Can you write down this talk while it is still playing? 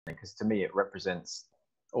because to me it represents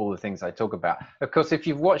all the things I talk about. Of course, if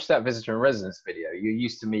you've watched that visitor in residence video, you're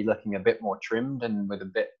used to me looking a bit more trimmed and with a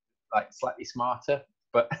bit like slightly smarter.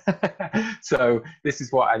 But so this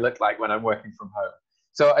is what I look like when I'm working from home.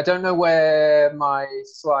 So I don't know where my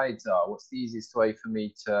slides are. What's the easiest way for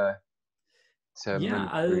me to yeah,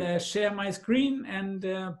 I'll share my screen and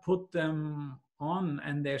put them on,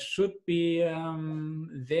 and they should be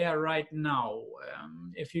there right now.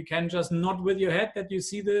 If you can just nod with your head that you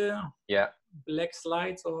see the black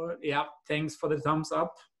slides, or thanks for the thumbs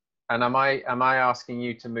up. And am I asking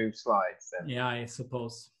you to move slides then? Yeah, I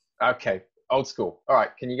suppose. Okay, old school. All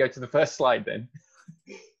right, can you go to the first slide then?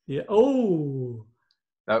 Yeah. Oh.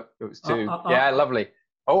 No, it was two. Yeah, lovely.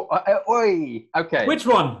 Oh, oi. Okay. Which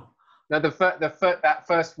one? No, that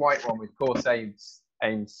first white one with course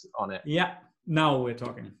aims on it. Yeah. Now we're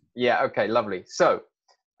talking. Yeah. Okay. Lovely. So,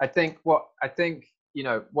 I think you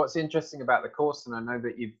know what's interesting about the course, and I know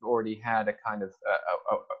that you've already had a kind of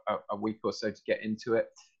a week or so to get into it,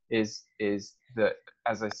 is that,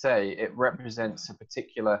 as I say, it represents a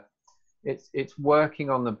particular. It's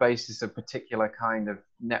working on the basis of particular kind of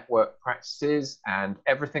network practices, and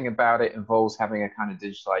everything about it involves having a kind of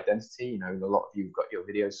digital identity. You know, a lot of you have got your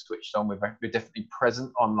videos switched on. We're definitely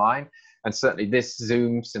present online, and certainly this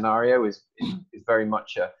Zoom scenario is very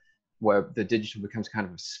much where the digital becomes kind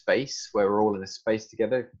of a space where we're all in a space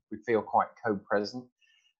together. We feel quite co-present,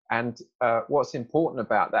 and what's important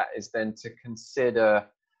about that is then to consider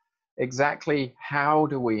exactly how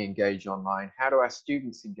do we engage online? How do our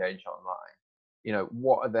students engage online? You know,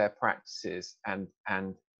 what are their practices? And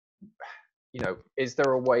you know, is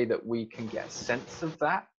there a way that we can get a sense of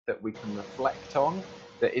that we can reflect on,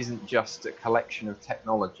 that isn't just a collection of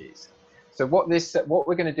technologies? So what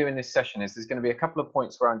we're going to do in this session is there's going to be a couple of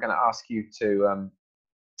points where I'm going to ask you to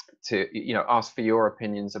you know, ask for your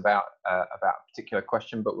opinions about a particular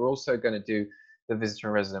question, but we're also going to do the visitor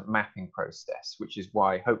and resident mapping process, which is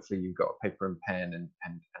why hopefully you've got a paper and pen and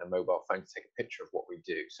a mobile phone to take a picture of what we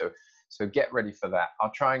do. So get ready for that.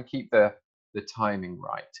 I'll try and keep the timing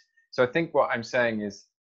right. So I think what I'm saying is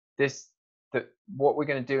that what we're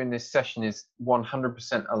going to do in this session is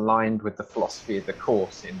 100% aligned with the philosophy of the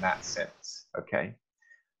course in that sense. Okay.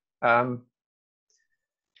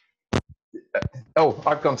 Oh,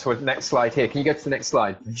 I've gone to a next slide here. Can you go to the next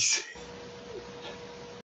slide, please?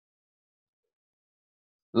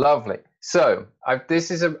 Lovely. So I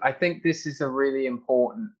think this is a really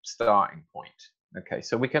important starting point. Okay,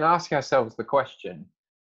 so we can ask ourselves the question,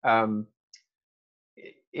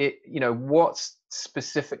 you know, what's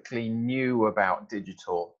specifically new about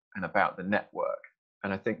digital and about the network?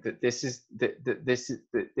 And I think that this is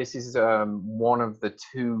one of the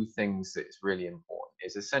two things that's really important.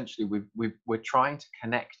 Is essentially we're trying to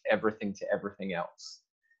connect everything to everything else,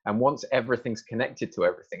 and once everything's connected to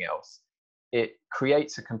everything else, it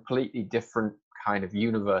creates a completely different kind of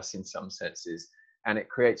universe in some senses, and it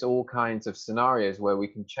creates all kinds of scenarios where we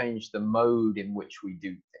can change the mode in which we do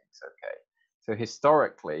things. Okay, so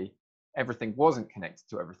historically everything wasn't connected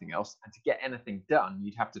to everything else, and to get anything done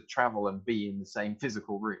you'd have to travel and be in the same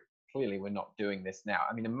physical room. Clearly we're not doing this now.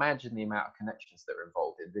 I mean, imagine the amount of connections that are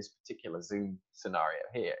involved in this particular Zoom scenario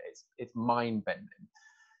here. It's mind-bending.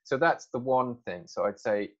 So that's the one thing. So I'd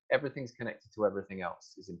say everything's connected to everything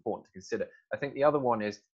else is important to consider. I think the other one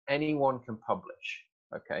is anyone can publish,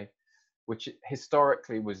 okay, which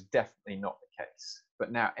historically was definitely not the case.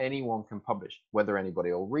 But now anyone can publish. Whether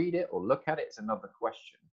anybody will read it or look at it is another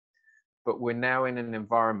question. But we're now in an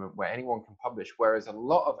environment where anyone can publish, whereas a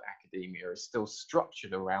lot of academia is still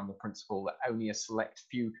structured around the principle that only a select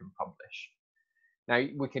few can publish. Now,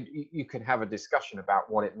 you could have a discussion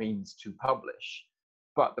about what it means to publish.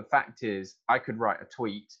 But the fact is, I could write a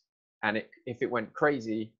tweet, and if it went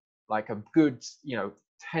crazy, like a good, you know,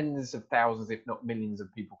 tens of thousands, if not millions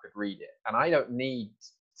of people could read it. And I don't need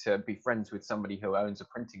to be friends with somebody who owns a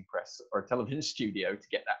printing press or a television studio to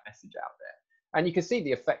get that message out there. And you can see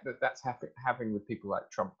the effect that that's having with people like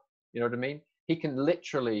Trump. You know what I mean? He can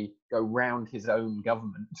literally go round his own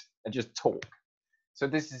government and just talk. So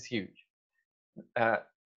this is huge.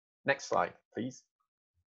 Next slide, please.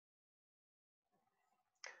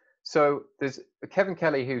 So there's Kevin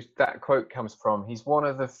Kelly, who that quote comes from. He's one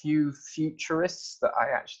of the few futurists that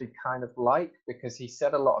I actually kind of like, because he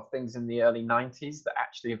said a lot of things in the early 90s that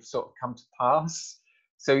actually have sort of come to pass.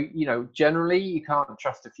 So, you know, generally you can't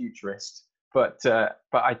trust a futurist, but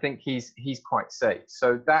I think he's quite safe.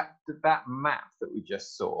 So that map that we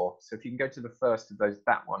just saw, so if you can go to the first of those,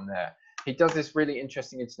 that one there, he does this really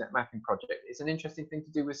interesting internet mapping project. It's an interesting thing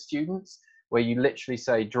to do with students, where you literally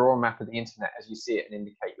say, draw a map of the internet as you see it and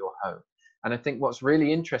indicate your home. And I think what's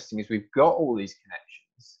really interesting is we've got all these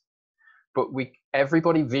connections, but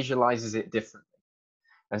everybody visualizes it differently.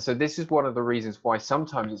 And so this is one of the reasons why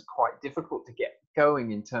sometimes it's quite difficult to get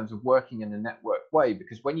going in terms of working in a networked way,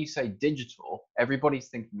 because when you say digital, everybody's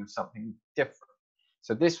thinking of something different.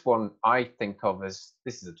 So this one I think of as,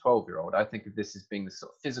 this is a 12-year-old, I think of this as being the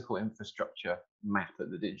sort of physical infrastructure map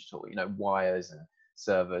of the digital, you know, wires and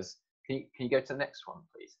servers. Can you go to the next one,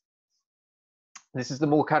 please? This is the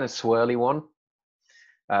more kind of swirly one.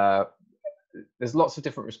 There's lots of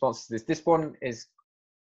different responses to this. This one is,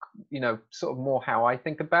 you know, sort of more how I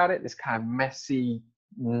think about it, this kind of messy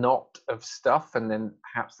knot of stuff, and then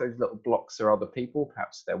perhaps those little blocks are other people,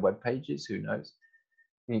 perhaps they're web pages, who knows.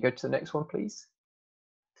 Can you go to the next one, please?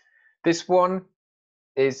 This one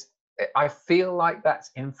is, I feel like that's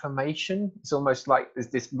information. It's almost like there's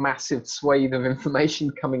this massive swathe of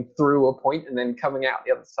information coming through a point and then coming out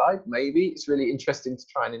the other side. Maybe it's really interesting to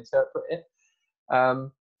try and interpret it.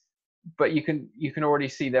 But you can already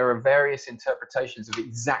see there are various interpretations of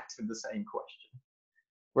exactly the same question.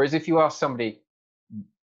 Whereas if you ask somebody,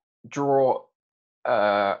 draw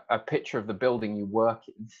a picture of the building you work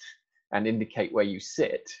in and indicate where you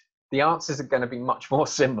sit, the answers are going to be much more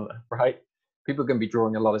similar, right? People are going to be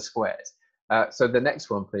drawing a lot of squares. So the next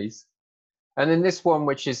one, please. And then this one,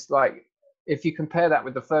 which is like, if you compare that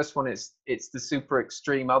with the first one, it's the super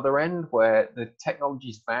extreme other end where the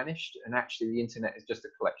technology's vanished and actually the internet is just a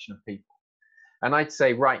collection of people. And I'd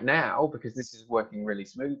say right now, because this is working really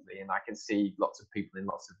smoothly and I can see lots of people in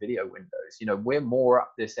lots of video windows, you know, we're more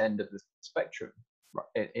up this end of the spectrum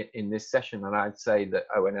in this session. And I'd say that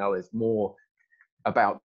ONL is more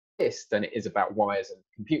about this than it is about wires and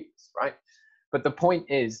computers, right? But the point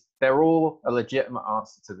is, they're all a legitimate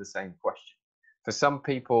answer to the same question. For some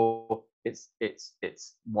people, it's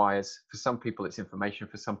wires. For some people, it's information.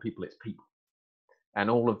 For some people, it's people. And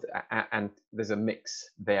all of and there's a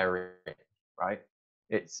mix therein, right?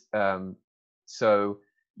 It's so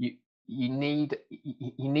you need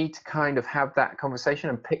to kind of have that conversation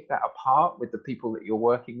and pick that apart with the people that you're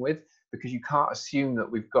working with, because you can't assume that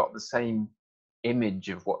we've got the same image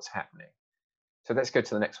of what's happening. So let's go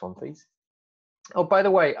to the next one, please. Oh, by the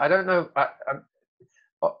way, I don't know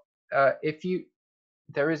if you,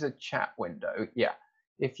 there is a chat window. Yeah,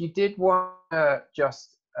 if you did want to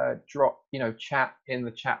just drop, you know, chat in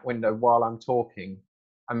the chat window while I'm talking,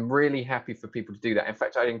 I'm really happy for people to do that. In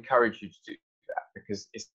fact, I'd encourage you to do that, because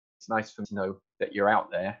it's nice for me to know that you're out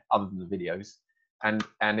there other than the videos. And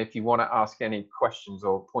if you want to ask any questions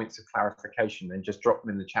or points of clarification, then just drop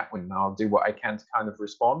them in the chat window and I'll do what I can to kind of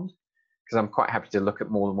respond, because I'm quite happy to look at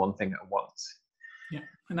more than one thing at once. Yeah,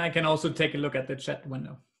 and I can also take a look at the chat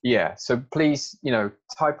window. Yeah, so please, you know,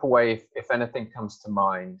 type away if anything comes to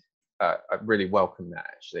mind. I really welcome that,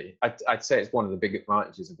 actually. I'd say it's one of the big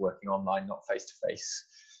advantages of working online, not face-to-face.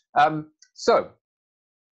 So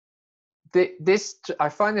I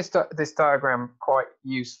find this diagram quite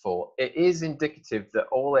useful. It is indicative that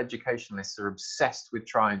all educationalists are obsessed with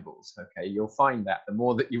triangles. Okay, you'll find that the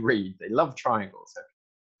more that you read, they love triangles.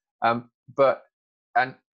 Okay?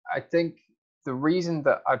 And I think the reason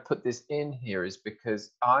that I put this in here is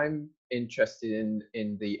because I'm interested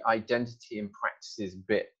in the identity and practices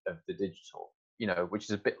bit of the digital, you know, which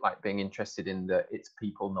is a bit like being interested in the it's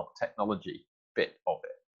people, not technology bit of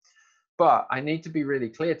it. But I need to be really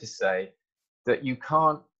clear to say that you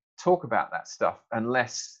can't talk about that stuff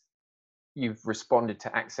unless you've responded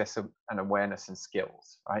to access and awareness and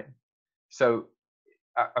skills, right? So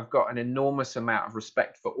I've got an enormous amount of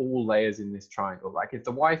respect for all layers in this triangle. Like if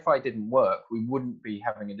the Wi-Fi didn't work, we wouldn't be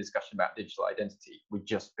having a discussion about digital identity. We'd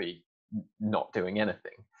just be not doing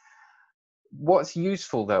anything. What's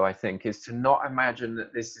useful, though, I think, is to not imagine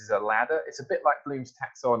that this is a ladder. It's a bit like Bloom's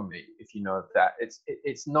taxonomy, if you know of that.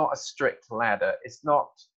 It's not a strict ladder. It's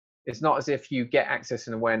not as if you get access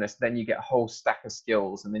and awareness, then you get a whole stack of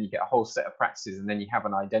skills, and then you get a whole set of practices, and then you have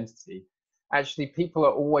an identity. Actually, people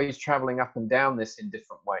are always traveling up and down this in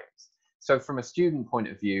different ways. So from a student point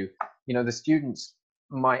of view, you know, the students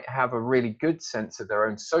might have a really good sense of their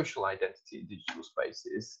own social identity in digital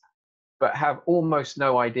spaces, but have almost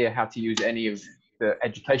no idea how to use any of the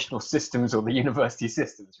educational systems or the university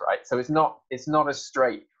systems, right? So it's not a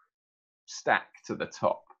straight stack to the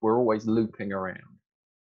top. We're always looping around.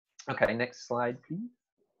 Okay, next slide, please.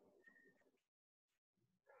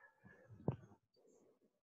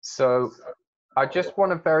 So I just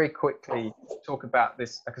want to very quickly talk about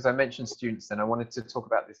this, because I mentioned students then. I wanted to talk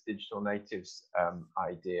about this digital natives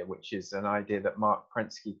idea, which is an idea that Mark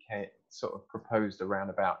Prensky sort of proposed around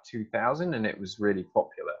about 2000, and it was really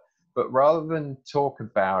popular. But rather than talk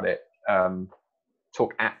about it,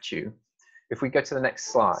 talk at you, if we go to the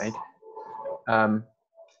next slide,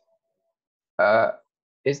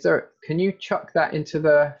 can you chuck that into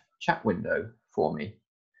the chat window for me?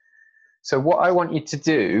 So what I want you to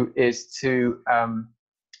do is to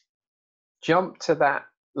jump to that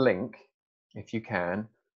link, if you can.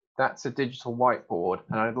 That's a digital whiteboard,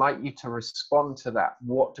 and I'd like you to respond to that.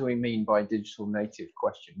 What do we mean by digital native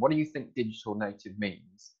question? What do you think digital native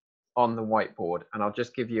means on the whiteboard? And I'll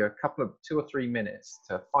just give you a couple of 2 or 3 minutes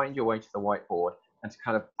to find your way to the whiteboard and to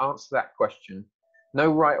kind of answer that question.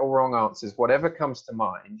 No right or wrong answers, whatever comes to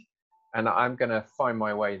mind. And I'm going to find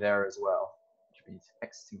my way there as well, which means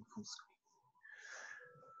exiting full screen.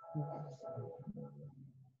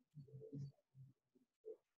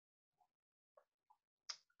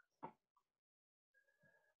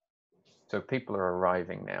 So people are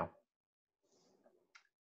arriving now.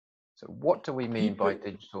 So what do we mean by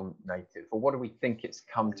digital native, or what do we think it's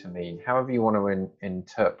come to mean? However you want to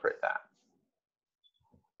interpret that.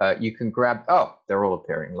 You can grab, oh, they're all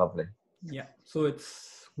appearing, lovely. Yeah, so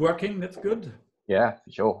it's working, that's good. Yeah,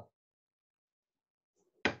 for sure.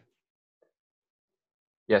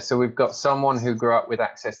 Yeah, so we've got someone who grew up with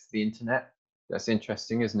access to the internet. That's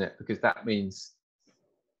interesting, isn't it? Because that means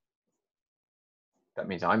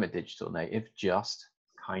I'm a digital native, just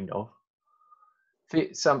kind of.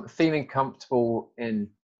 Feeling comfortable in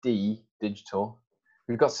digital.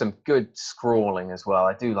 We've got some good scrawling as well.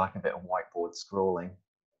 I do like a bit of whiteboard scrawling.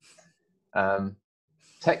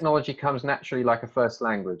 Technology comes naturally like a first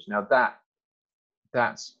language. Now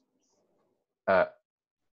that's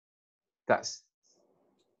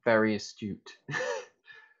very astute.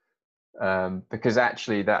 Because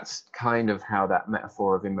actually that's kind of how that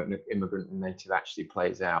metaphor of immigrant and native actually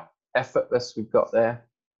plays out. Effortless, we've got there.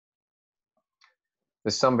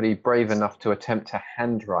 There's somebody brave enough to attempt to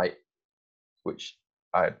handwrite, which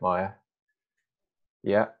I admire.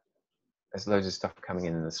 Yeah, there's loads of stuff coming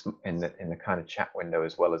in the kind of chat window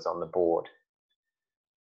as well as on the board.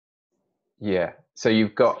 Yeah, so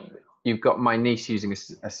you've got my niece using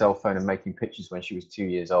a cell phone and making pictures when she was 2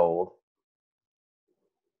 years old.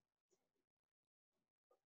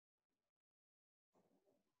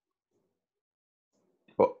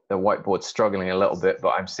 But the whiteboard's struggling a little bit, but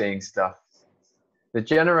I'm seeing stuff. The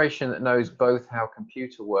generation that knows both how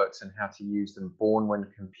computer works and how to use them, born when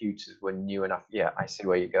computers were new enough. Yeah, I see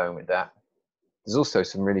where you're going with that. There's also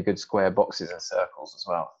some really good square boxes and circles as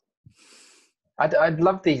well. I'd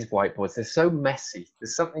love these whiteboards. They're so messy.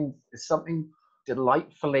 There's something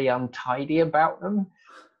delightfully untidy about them.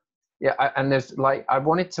 Yeah, and there's like, I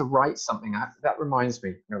wanted to write something. That reminds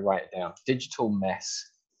me, I'm gonna write it down. Digital mess.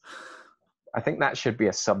 I think that should be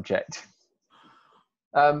a subject.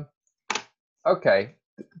 Okay,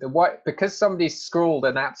 because somebody's scrawled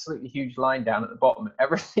an absolutely huge line down at the bottom,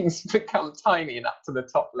 everything's become tiny and up to the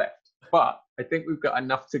top left. But I think we've got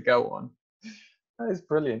enough to go on. That is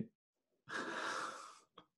brilliant.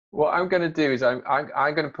 What I'm going to do is I'm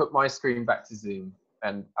going to put my screen back to Zoom,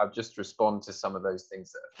 and I'll just respond to some of those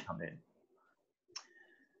things that have come in.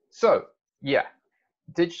 So yeah,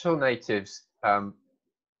 digital natives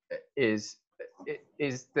is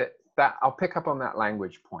that I'll pick up on that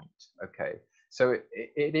language point. Okay, so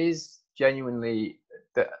it is genuinely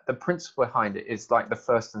the principle behind it is like the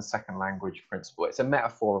first and second language principle. It's a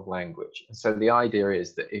metaphor of language, and so the idea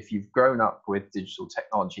is that if you've grown up with digital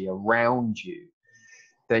technology around you,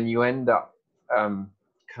 then you end up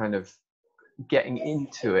kind of getting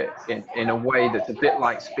into it in a way that's a bit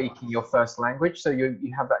like speaking your first language. So you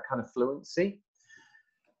have that kind of fluency.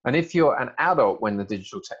 And if you're an adult when the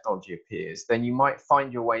digital technology appears, then you might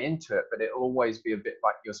find your way into it, but it'll always be a bit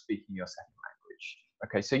like you're speaking your second language.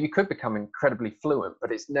 Okay, so you could become incredibly fluent,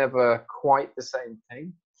 but it's never quite the same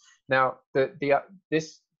thing. Now,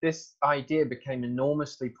 this idea became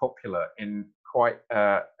enormously popular in quite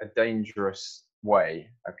a dangerous way.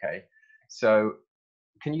 Okay, so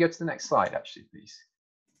can you go to the next slide, actually, please?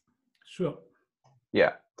 Sure.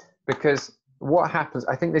 Yeah, because what happens,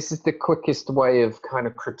 I think this is the quickest way of kind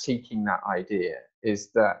of critiquing that idea,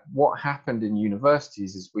 is that what happened in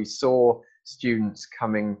universities is we saw students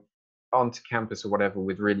coming onto campus or whatever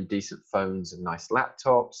with really decent phones and nice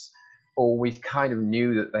laptops, or we kind of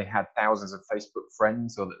knew that they had thousands of Facebook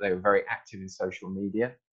friends or that they were very active in social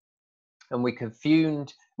media. And we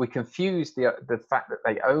confused the fact that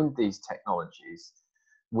they owned these technologies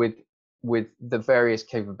with the various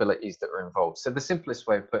capabilities that are involved. So the simplest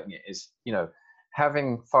way of putting it is, you know,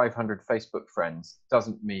 having 500 Facebook friends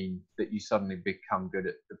doesn't mean that you suddenly become good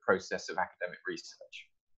at the process of academic research.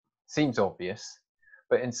 Seems obvious,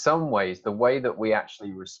 but in some ways, the way that we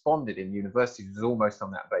actually responded in universities was almost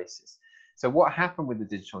on that basis. So what happened with the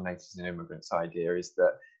digital natives and immigrants idea is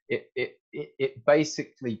that it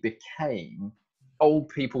basically became old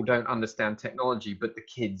people don't understand technology, but the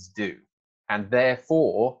kids do. And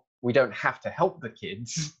therefore, we don't have to help the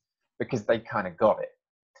kids because they kind of got it.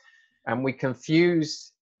 And we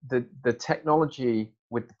confuse the technology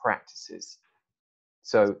with the practices.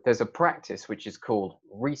 So there's a practice which is called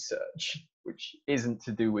research, which isn't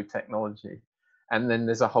to do with technology. And then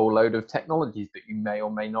there's a whole load of technologies that you may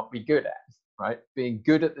or may not be good at, right? Being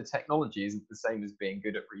good at the technology isn't the same as being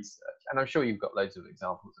good at research. And I'm sure you've got loads of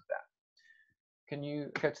examples of that. Can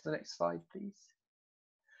you go to the next slide, please?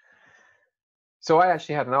 So I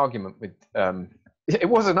actually had an argument with, it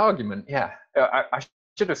was an argument, yeah. I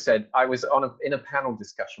should have said I was in a panel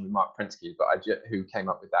discussion with Mark Prensky, who came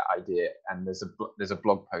up with that idea. And there's a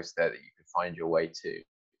blog post there that you can find your way to.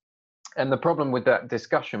 And the problem with that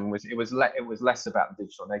discussion was it was less about the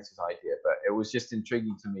digital natives idea, but it was just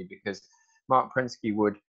intriguing to me because Mark Prensky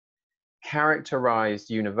would characterize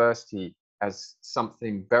university as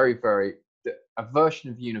something very, very, a version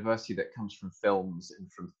of university that comes from films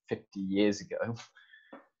and from 50 years ago,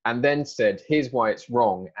 and then said, here's why it's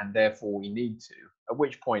wrong, and therefore we need to. At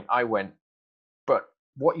which point I went, but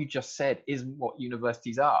what you just said isn't what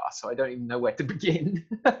universities are, so I don't even know where to begin.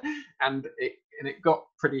 and it got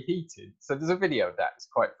pretty heated. So there's a video of that. It's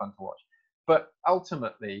quite fun to watch. But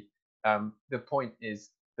ultimately, the point is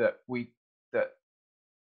that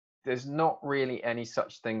there's not really any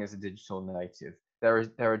such thing as a digital native. There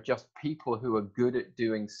are just people who are good at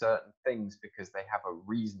doing certain things because they have a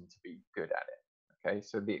reason to be good at it. Okay,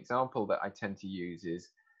 so the example that I tend to use is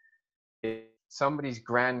if somebody's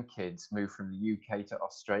grandkids move from the UK to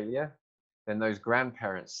Australia, then those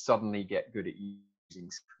grandparents suddenly get good at using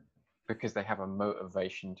because they have a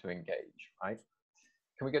motivation to engage, right?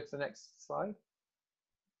 Can we go to the next slide?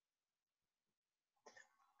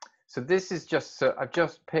 So this is just, so I've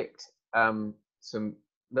just picked some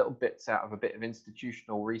little bits out of a bit of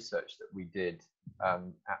institutional research that we did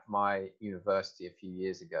at my university a few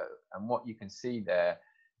years ago. And what you can see there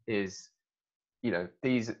is, you know,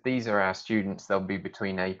 these are our students. They'll be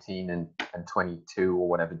between 18 and 22 or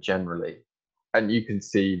whatever generally. And you can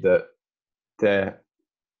see that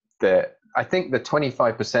I think the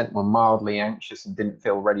 25% were mildly anxious and didn't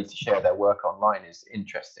feel ready to share their work online is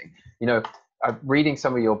interesting. You know, I'm reading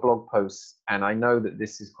some of your blog posts, and I know that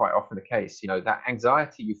this is quite often the case. You know, that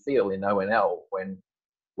anxiety you feel in ONL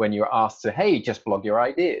when you're asked to, hey, just blog your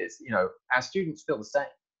ideas. You know, our students feel the same.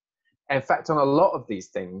 In fact, on a lot of these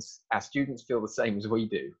things, our students feel the same as we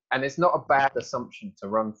do, and it's not a bad assumption to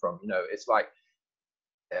run from. You know, it's like,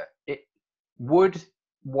 would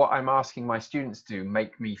what I'm asking my students to do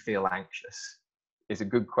make me feel anxious? Is a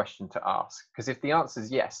good question to ask, because if the answer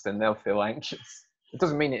is yes, then they'll feel anxious. It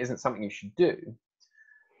doesn't mean it isn't something you should do.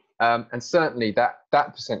 And certainly that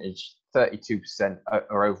percentage, 32%,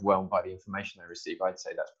 are overwhelmed by the information they receive. I'd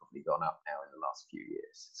say that's probably gone up now in the last few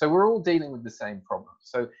years. So we're all dealing with the same problem.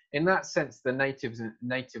 So in that sense, the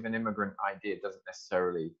native and immigrant idea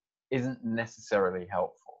isn't necessarily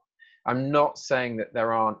helpful. I'm not saying that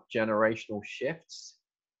there aren't generational shifts,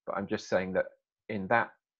 but I'm just saying that in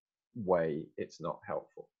that way, it's not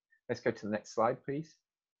helpful. Let's go to the next slide, please.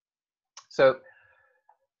 So,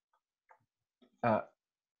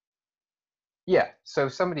 yeah, so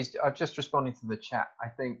I've just responded to the chat. I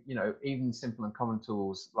think, you know, even simple and common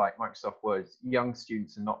tools like Microsoft Word, young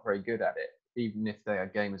students are not very good at it, even if they are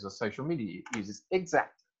gamers or social media users.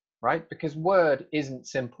 Exactly, right? Because Word isn't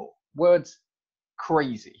simple. Word's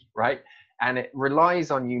crazy, right? And it relies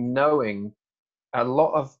on you knowing a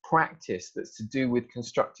lot of practice that's to do with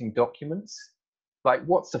constructing documents. Like,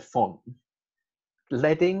 what's a font?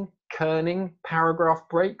 Leading, kerning, paragraph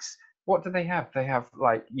breaks. What do they have? They have,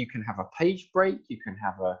 like, you can have a page break, you can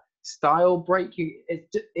have a style break.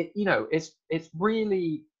 It's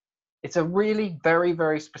a really very,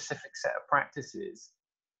 very specific set of practices.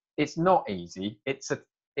 It's not easy. It's a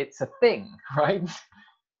thing, right?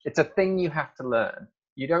 It's a thing you have to learn.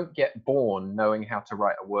 You don't get born knowing how to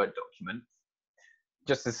write a Word document,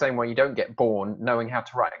 just the same way you don't get born knowing how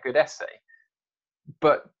to write a good essay.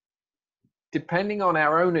 But depending on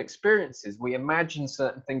our own experiences, we imagine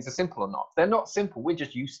certain things are simple or not. They're not simple, we're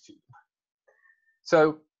just used to them.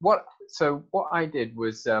 So what I did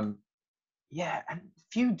was, yeah, and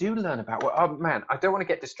few do learn about, well, oh man, I don't want to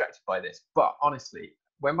get distracted by this, but honestly,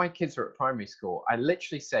 when my kids were at primary school, I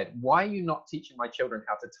literally said, why are you not teaching my children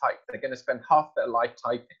how to type? They're going to spend half their life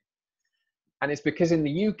typing. And it's because in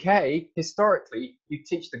the UK, historically, you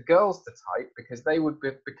teach the girls to type because they would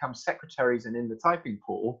become secretaries and in the typing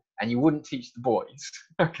pool, and you wouldn't teach the boys.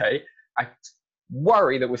 Okay, I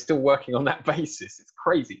worry that we're still working on that basis. It's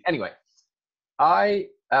crazy. Anyway,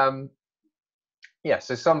 yeah,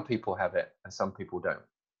 so some people have it and some people don't.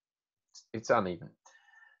 it's uneven.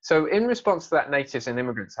 So in response to that natives and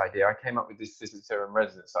immigrants idea, I came up with this visitor and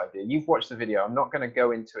residence idea. You've watched the video. I'm not going to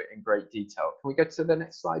go into it in great detail. Can we go to the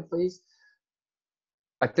next slide, please?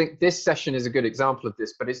 I think this session is a good example of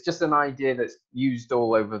this, but it's just an idea that's used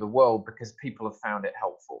all over the world because people have found it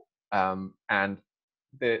helpful. And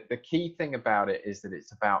the key thing about it is that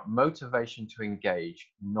it's about motivation to engage,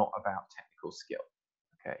 not about technical skill.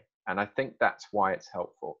 Okay, and I think that's why it's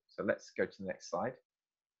helpful. So let's go to the next slide.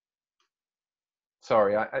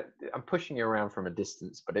 Sorry, I'm pushing you around from a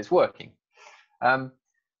distance, but it's working.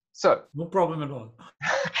 So no problem at all.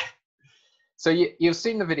 So you've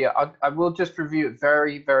seen the video. I will just review it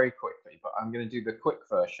very, very quickly, but I'm going to do the quick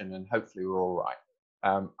version and hopefully we're all right.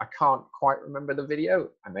 I can't quite remember the video.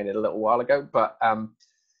 I made it a little while ago, but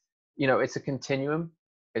you know, it's a continuum.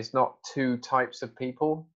 It's not two types of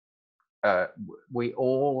people. We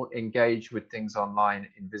all engage with things online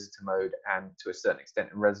in visitor mode and to a certain extent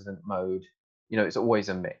in resident mode. You know, it's always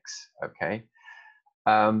a mix, okay?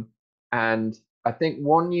 And I think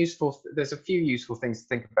there's a few useful things to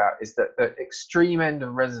think about is that the extreme end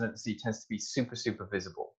of residency tends to be super, super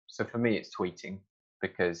visible. So for me, it's tweeting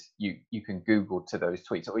because you can Google to those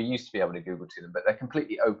tweets, or you used to be able to Google to them, but they're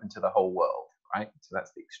completely open to the whole world, right? So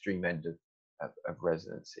that's the extreme end of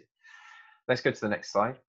residency. Let's go to the next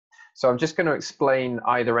slide. So I'm just going to explain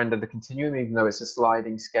either end of the continuum, even though it's a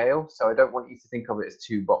sliding scale. So I don't want you to think of it as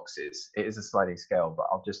two boxes. It is a sliding scale, but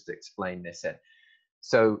I'll just explain this end.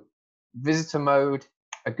 So visitor mode,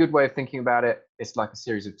 a good way of thinking about it, it's like a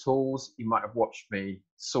series of tools. You might have watched me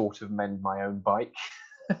sort of mend my own bike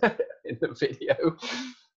in the video.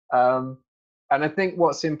 And I think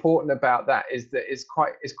what's important about that is that it's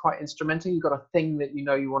quite instrumental. You've got a thing that you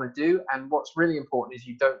know you want to do. And what's really important is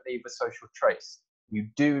you don't leave a social trace. You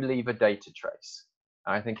do leave a data trace.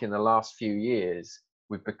 And I think in the last few years,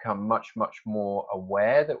 we've become much, much more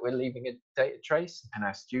aware that we're leaving a data trace, and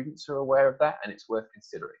our students are aware of that, and it's worth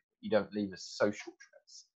considering. You don't leave a social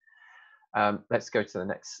trace. Let's go to the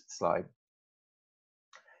next slide.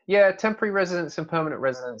 Yeah, temporary residence and permanent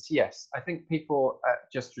residence. Yes, I think people,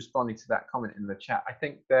 just responding to that comment in the chat, I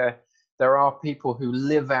think there are people who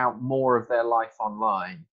live out more of their life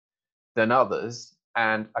online than others.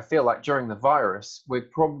 And I feel like during the virus, we're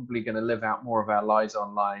probably going to live out more of our lives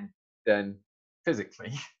online than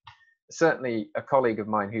physically. Certainly a colleague of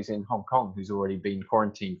mine who's in Hong Kong, who's already been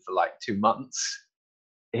quarantined for like 2 months,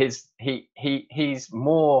 he's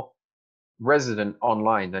more resident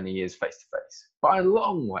online than he is face to face by a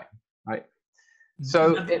long way, right?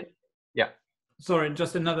 So yeah. Sorry,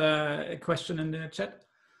 just another question in the chat.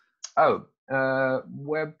 Oh,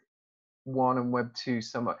 Web 1 and Web 2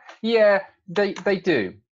 somewhat. Yeah, they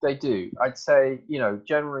do. They do. I'd say, you know,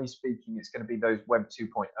 generally speaking, it's going to be those Web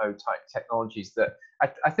 2.0 type technologies that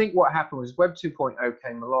I think what happened was Web 2.0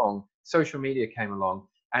 came along, social media came along,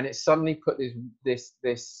 and it suddenly put this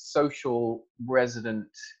social resident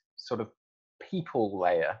sort of people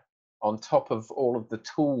layer on top of all of the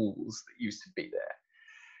tools that used to be there.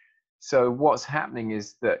 So what's happening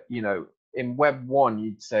is that, you know, in Web 1,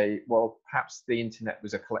 you'd say, well, perhaps the internet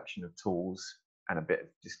was a collection of tools and a bit of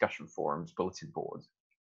discussion forums, bulletin boards.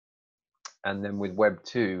 And then with Web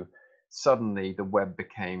 2, suddenly the web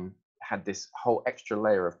had this whole extra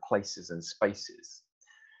layer of places and spaces.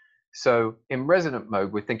 So in resident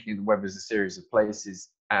mode, we're thinking of the web as a series of places,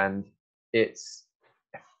 and it's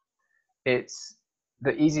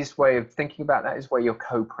the easiest way of thinking about that is where you're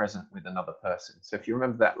co-present with another person. So if you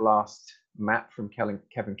remember that last map from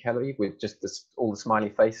Kevin Kelly with just all the smiley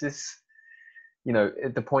faces, you know,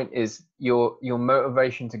 the point is your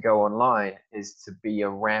motivation to go online is to be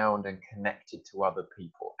around and connected to other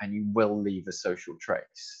people, and you will leave a social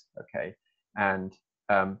trace, okay? And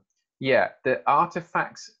yeah, the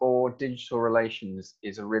artifacts or digital relations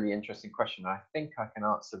is a really interesting question. I think I can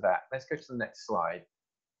answer that. Let's go to the next slide.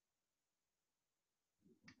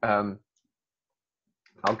 I'll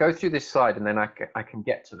go through this slide and then I can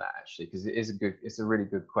get to that actually, because it's a really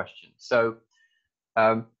good question. So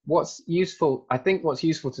what's useful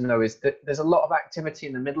to know is that there's a lot of activity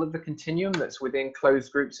in the middle of the continuum that's within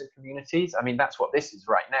closed groups and communities. I mean, that's what this is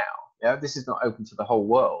right now. Yeah, this is not open to the whole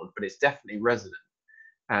world, but it's definitely resident.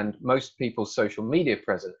 And most people's social media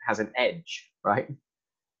presence has an edge, right?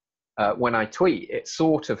 When I tweet, it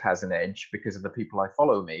sort of has an edge because of the people I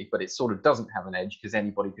follow me, but it sort of doesn't have an edge because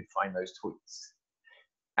anybody could find those tweets.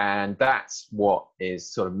 And that's what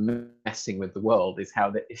is sort of messing with the world, is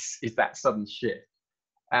how is that sudden shift.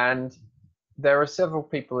 And there are several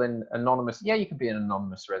people in anonymous. Yeah, you can be an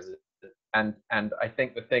anonymous resident. And I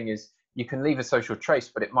think the thing is, you can leave a social trace,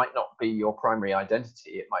 but it might not be your primary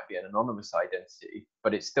identity. It might be an anonymous identity,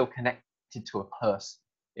 but it's still connected to a person.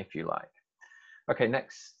 if you like. Okay,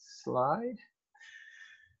 next slide.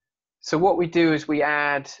 So what we do is we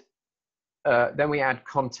add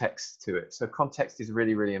context to it. So context is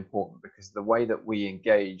really, really important because the way that we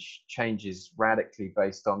engage changes radically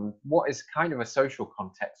based on what is kind of a social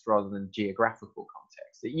context rather than geographical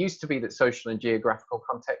context. It used to be that social and geographical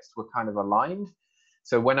context were kind of aligned.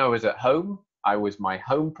 So when I was at home, I was my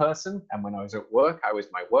home person. And when I was at work, I was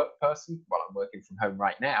my work person. Well, I'm working from home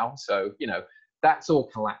right now. So, you know, that's all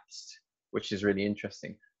collapsed, which is really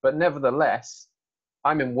interesting. But nevertheless,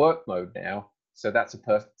 I'm in work mode now, so that's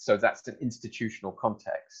an institutional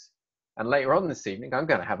context. And later on this evening, I'm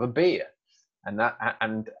going to have a beer, and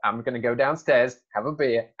I'm going to go downstairs, have a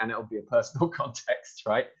beer, and it'll be a personal context,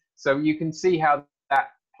 right? So you can see how that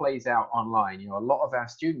plays out online. You know, a lot of our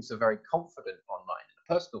students are very confident online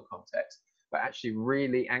in a personal context, but actually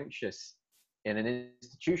really anxious in an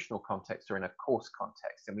institutional context or in a course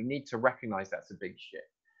context, and we need to recognize that's a big shift.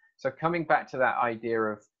 So coming back to that idea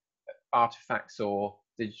of artifacts or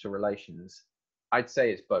digital relations, I'd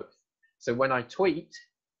say it's both. So when I tweet,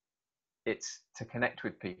 it's to connect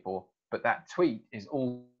with people, but that tweet is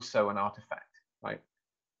also an artifact, right?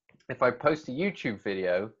 If I post a YouTube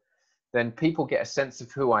video, then people get a sense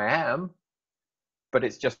of who I am, but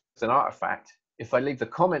it's just an artifact. If I leave the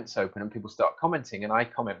comments open and people start commenting and I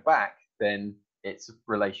comment back, then it's a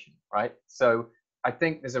relation, right? So I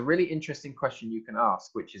think there's a really interesting question you can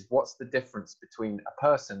ask, which is what's the difference between a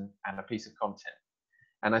person and a piece of content?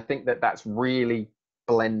 And I think that that's really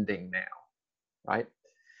blending now, right?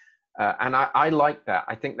 And I like that.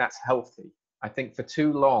 I think that's healthy. I think for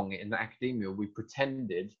too long in academia, we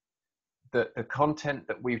pretended that the content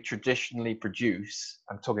that we traditionally produce,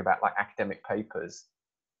 I'm talking about like academic papers,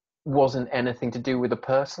 wasn't anything to do with a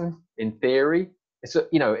person in theory. It's,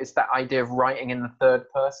 you know, it's that idea of writing in the third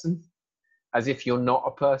person, as if you're not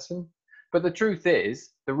a person. But the truth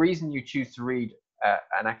is, the reason you choose to read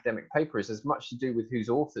an academic paper is as much to do with who's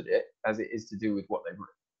authored it as it is to do with what they've written.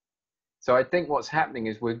 So I think what's happening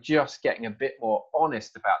is we're just getting a bit more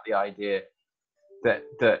honest about the idea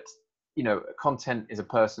that you know, content is a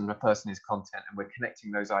person is content, and we're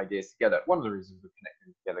connecting those ideas together. One of the reasons we're connecting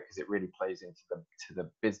them together because it really plays into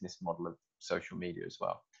the business model of social media as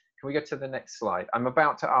well. Can we go to the next slide? I'm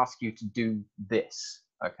about to ask you to do this,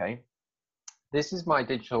 okay? This is my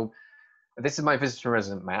visitor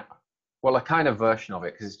resident map. Well, a kind of version of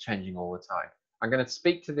it because it's changing all the time. I'm going to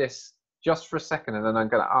speak to this just for a second, and then I'm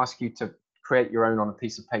going to ask you to create your own on a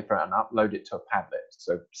piece of paper and upload it to a Padlet.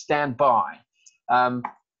 So stand by.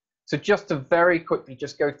 So just to very quickly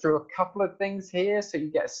just go through a couple of things here so you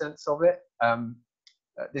get a sense of it.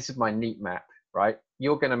 This is my neat map, right?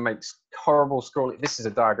 You're going to make horrible scrolling. This is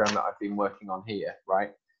a diagram that I've been working on here,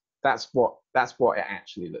 right? That's what it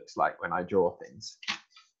actually looks like when I draw things.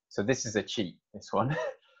 So this is a cheat, this one.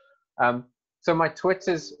 So my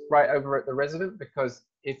Twitter's right over at the Resident, because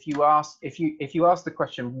if you ask the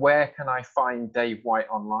question, where can I find Dave White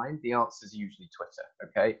online? The answer is usually Twitter,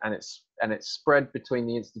 okay? And it's spread between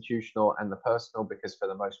the institutional and the personal, because for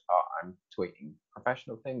the most part I'm tweeting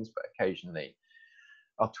professional things, but occasionally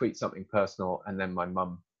I'll tweet something personal, and then my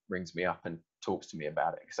mum rings me up and talks to me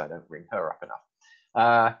about it because I don't ring her up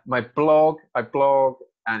enough. My blog, I blog,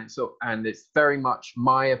 and it's very much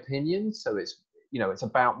my opinion. So it's, you know, it's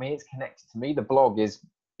about me. It's connected to me. The blog is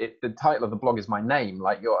the title of the blog is my name,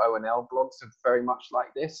 like your ONL blogs are very much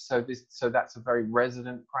like this. So that's a very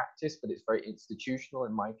resident practice, but it's very institutional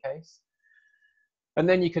in my case. And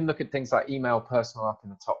then you can look at things like email personal up in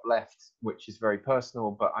the top left, which is very personal,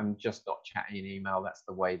 but I'm just not chatting in email. That's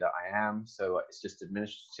the way that I am. So it's just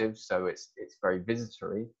administrative. So it's very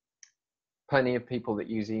visitory. Plenty of people that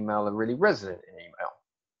use email are really resident in email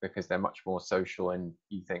because they're much more social, and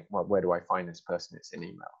you think, well, where do I find this person? It's in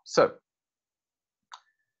email. So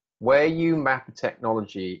where you map a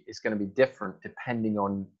technology is going to be different depending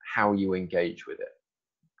on how you engage with it.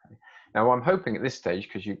 Okay. Now, I'm hoping at this stage,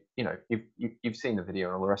 because you've seen the video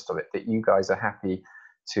and all the rest of it, that you guys are happy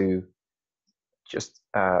to just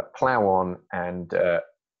plow on and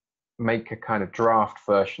make a kind of draft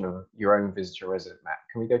version of your own visitor resident map.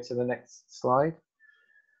 Can we go to the next slide?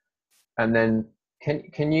 And then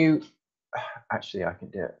can you, actually I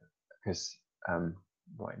can do it because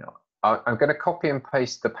why not? I'm going to copy and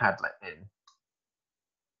paste the Padlet in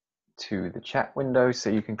to the chat window so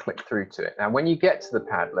you can click through to it. Now, when you get to the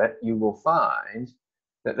Padlet, you will find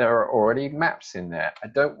that there are already maps in there. I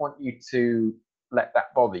don't want you to let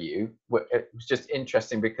that bother you. It was just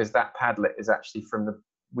interesting because that Padlet is actually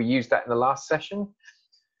we used that in the last session.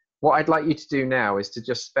 What I'd like you to do now is to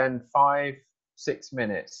just spend 5-6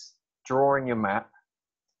 minutes drawing your map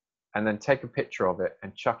and then take a picture of it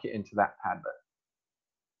and chuck it into that Padlet.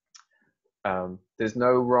 There's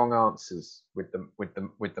no wrong answers with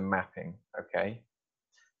the mapping, okay?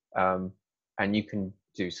 And you can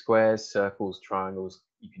do squares, circles, triangles.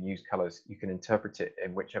 You can use colors. You can interpret it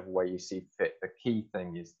in whichever way you see fit. The key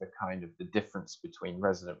thing is the kind of the difference between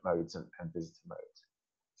resident modes and visitor modes.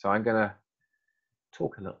 So I'm going to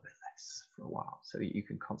talk a little bit less for a while so that you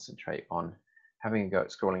can concentrate on having a go at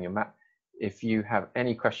scrolling your map. If you have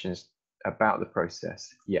any questions about the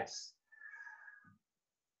process, yes.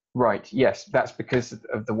 Right, yes, that's because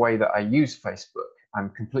of the way that I use Facebook. I'm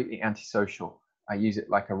completely antisocial. I use it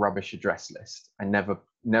like a rubbish address list. I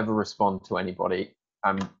never respond to anybody.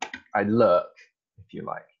 I lurk, if you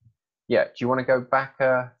like. Yeah, do you want to go back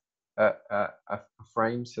a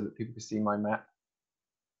frame so that people can see my map?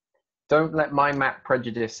 Don't let my map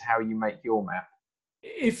prejudice how you make your map.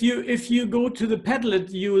 If you go to the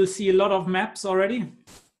Padlet, you will see a lot of maps already.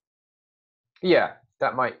 Yeah,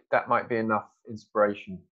 that might be enough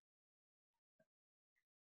inspiration.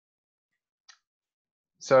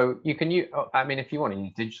 So you can use, I mean, if you want to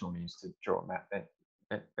use digital news to draw a map,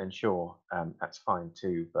 then sure, that's fine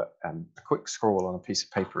too. But a quick scroll on a piece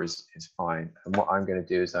of paper is fine. And what I'm going to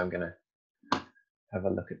do is I'm going to have a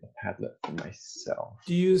look at the Padlet for myself.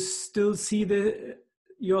 Do you still see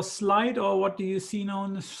your slide, or what do you see now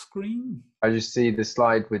on the screen? I just see the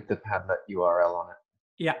slide with the Padlet URL on it.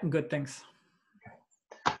 Yeah, good, thanks.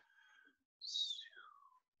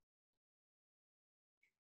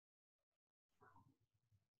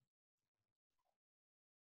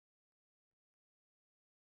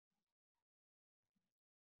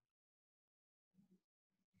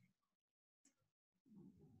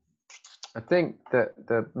 I think that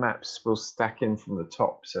the maps will stack in from the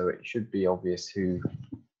top, so it should be obvious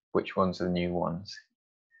which ones are the new ones.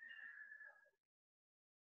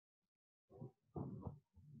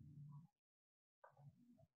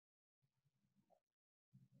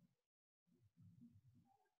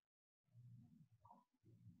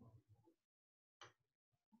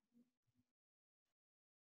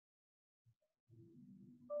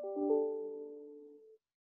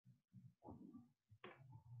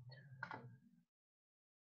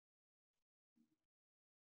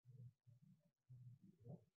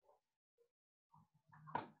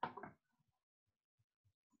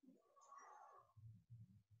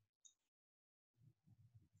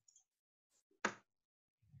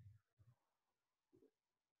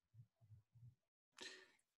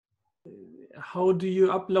 How do you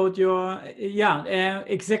upload your,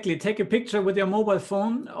 exactly. Take a picture with your mobile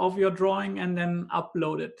phone of your drawing and then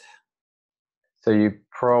upload it. So you're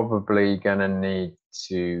probably going to need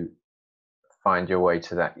to find your way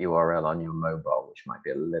to that URL on your mobile, which might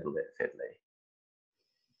be a little bit fiddly.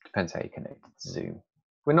 Depends how you connect to Zoom.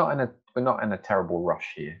 We're not in a terrible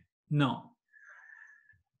rush here. No.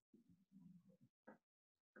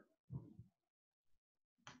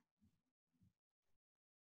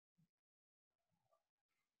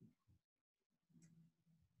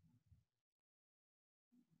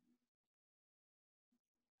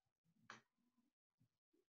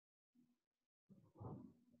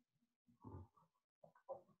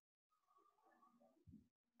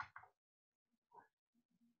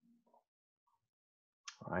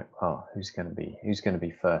 Right. Well, who's going to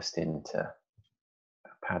be first into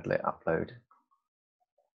Padlet upload?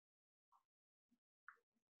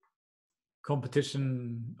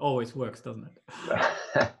 Competition always works, doesn't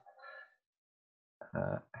it?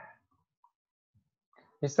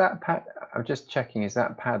 Is that I'm just checking. Is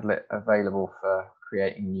that Padlet available for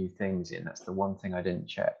creating new things in? That's the one thing I didn't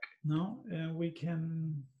check. No, we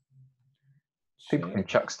can. People can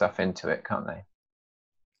chuck stuff into it, can't they?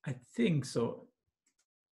 I think so.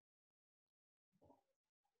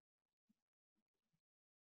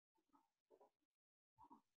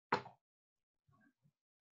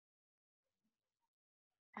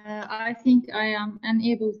 I think I am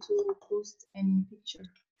unable to post any picture.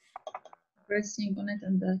 Pressing on it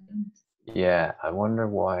and that. Yeah, I wonder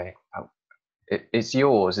why. It's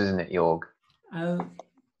yours, isn't it, Jorg?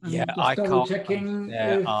 Yeah, I can't checking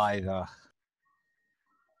either.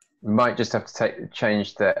 We might just have to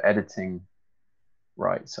change the editing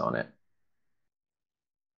rights on it.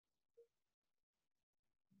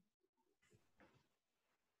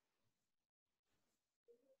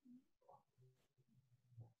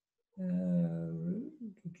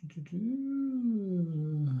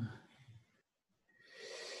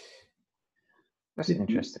 That's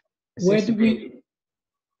interesting. Where do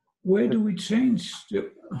we change?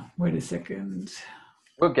 Wait a second.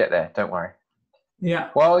 We'll get there. Don't worry. Yeah.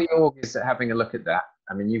 While Jorg is having a look at that,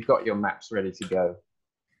 I mean, you've got your maps ready to go.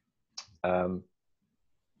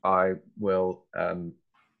 I will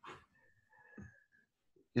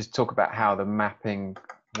just talk about how the mapping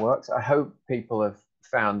works. I hope people have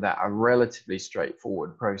found that a relatively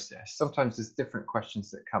straightforward process. Sometimes there's different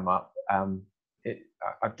questions that come up.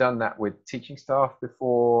 I've done that with teaching staff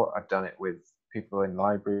before. I've done it with people in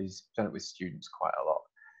libraries, done it with students quite a lot.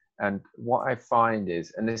 And what I find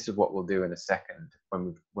is, and this is what we'll do in a second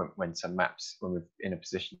when we're in a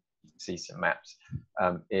position to see some maps,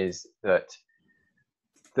 is that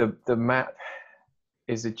the map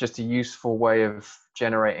is just a useful way of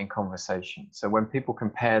generating conversation. So when people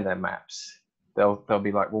compare their maps, they'll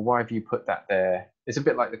be like, well, why have you put that there? It's a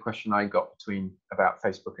bit like the question I got about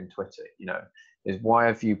Facebook and Twitter, you know, is why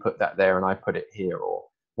have you put that there and I put it here? Or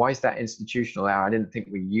why is that institutional now? I didn't think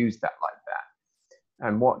we used that like that.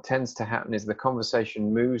 And what tends to happen is the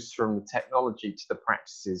conversation moves from the technology to the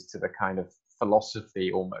practices to the kind of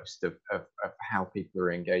philosophy almost of how people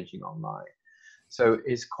are engaging online. So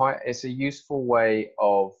it's a useful way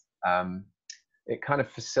of, it kind of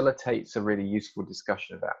facilitates a really useful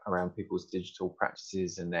discussion around people's digital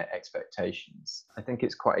practices and their expectations. I think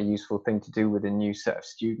it's quite a useful thing to do with a new set of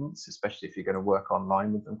students, especially if you're going to work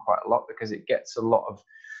online with them quite a lot, because it gets a lot of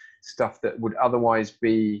stuff that would otherwise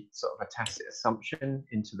be sort of a tacit assumption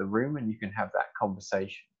into the room, and you can have that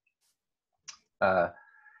conversation.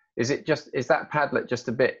 Is that Padlet just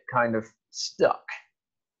a bit kind of stuck?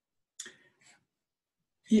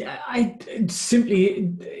 Yeah, I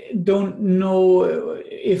simply don't know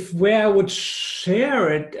where I would share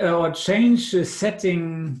it or change the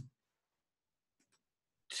setting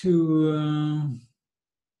to.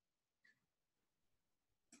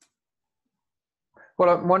 Well,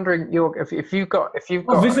 I'm wondering, if you've got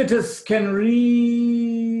visitors can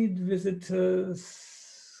read. Visitors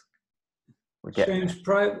change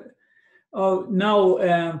private. Oh,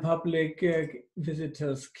 now public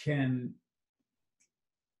visitors can.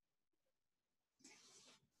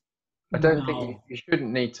 I don't think you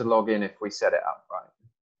shouldn't need to log in if we set it up right.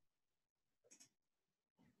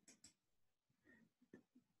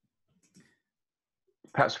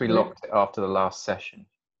 Perhaps we locked it after the last session.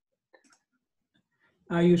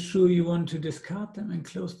 Are you sure you want to discard them and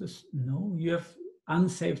close this? No, you have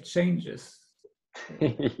unsaved changes.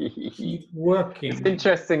 Keep working. It's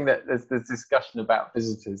interesting that there's this discussion about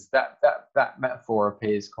visitors. That metaphor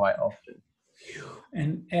appears quite often.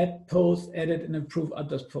 And add post, edit and improve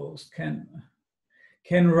others' post. Can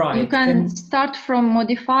write. You can start from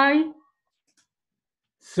modify.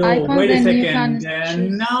 So wait a second.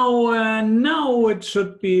 Now it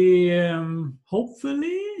should be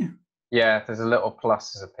hopefully. Yeah, there's a little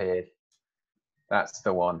plus has appeared. That's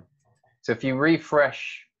the one. So if you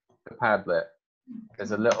refresh the Padlet,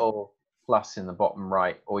 there's a little plus in the bottom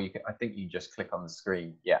right, or I think you just click on the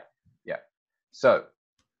screen. Yeah. So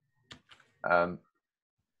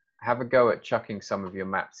have a go at chucking some of your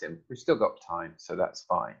maps in. We've still got time, so that's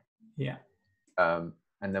fine. Yeah. And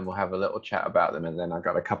then we'll have a little chat about them, and then I've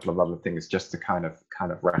got a couple of other things just to kind of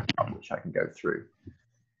wrap up, which I can go through.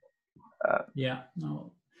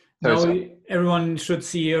 Now everyone should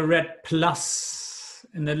see a red plus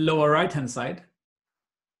in the lower right-hand side.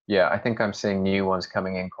 Yeah, I think I'm seeing new ones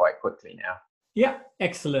coming in quite quickly now. Yeah,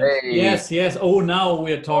 excellent. Hey. Yes. Oh, now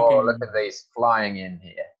we're talking. Oh, look at these flying in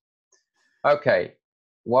here. Okay,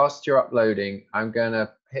 whilst you're uploading, I'm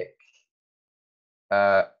gonna pick.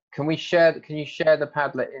 Can you share the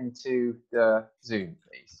Padlet into the Zoom,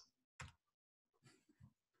 please?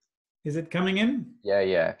 Is it coming in?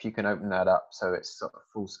 Yeah. If you can open that up so it's sort of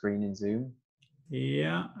full screen in Zoom.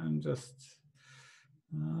 Yeah, I'm just.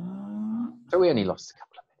 So we only lost a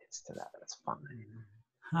couple of minutes to that. That's fun.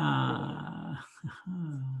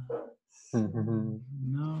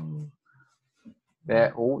 No.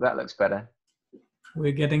 There. Oh, that looks better.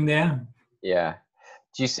 We're getting there. Yeah.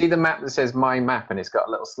 Do you see the map that says My Map and it's got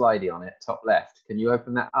a little slidey on it, top left? Can you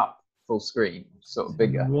open that up full screen, sort of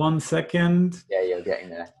bigger? 1 second. Yeah, you're getting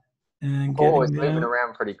there. And it's moving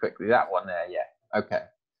around pretty quickly. That one there, yeah. Okay.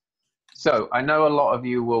 So I know a lot of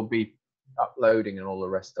you will be uploading and all the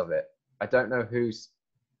rest of it. I don't know whose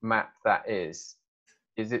map that is.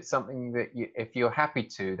 Is it something that if you're happy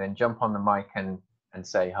to, then jump on the mic and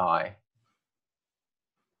say hi.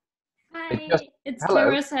 Hi, it's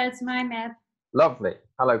Clarissa. It's my map. Lovely.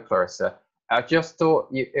 Hello, Clarissa. I just thought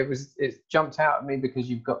it jumped out at me because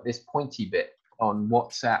you've got this pointy bit on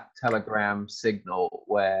WhatsApp, Telegram, Signal,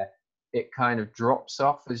 where it kind of drops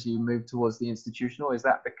off as you move towards the institutional. Is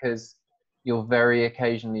that because you'll very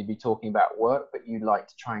occasionally be talking about work, but you like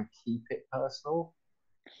to try and keep it personal?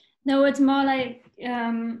 No, it's more like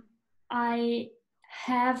I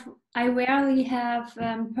rarely have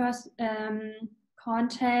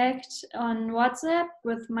contact on WhatsApp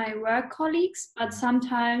with my work colleagues, but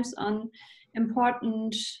sometimes on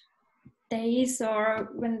important days or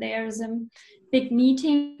when there's a big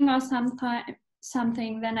meeting or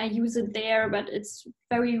something, then I use it there, but it's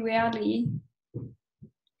very rarely.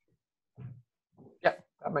 Yeah,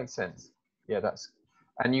 that makes sense. Yeah,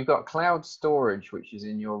 and you've got cloud storage, which is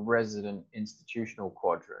in your resident institutional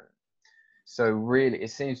quadrant. So really,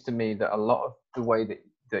 it seems to me that a lot of the way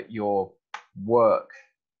that your work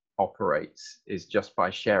operates is just by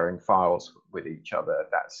sharing files with each other.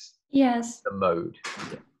 That's the mode.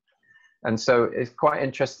 Yeah. And so it's quite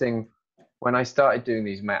interesting. When I started doing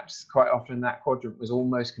these maps, quite often that quadrant was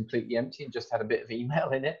almost completely empty and just had a bit of email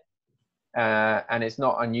in it. And it's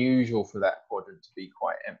not unusual for that quadrant to be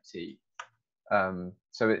quite empty.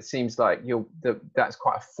 So it seems like that's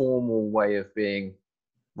quite a formal way of being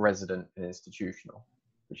resident and institutional,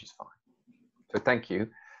 which is fine. So thank you.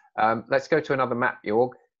 Let's go to another map,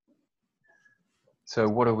 Jorg. So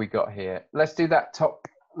what have we got here? Let's do that top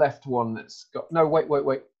left one that's got, no,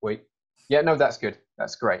 wait. Yeah, no, that's good.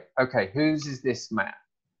 That's great. Okay, whose is this map?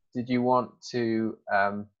 Did you want to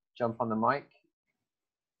jump on the mic?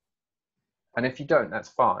 And if you don't, that's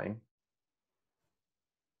fine.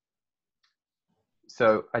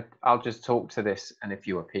 So I'll just talk to this, and if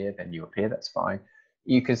you appear, then you appear, that's fine.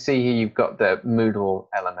 You can see here you've got the Moodle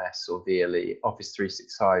LMS or VLE, Office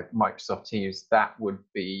 365, Microsoft Teams. That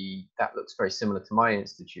looks very similar to my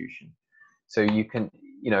institution. So you can,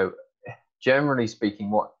 generally speaking,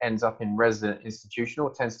 what ends up in resident institutional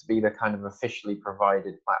tends to be the kind of officially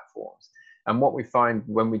provided platforms. And what we find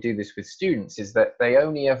when we do this with students is that the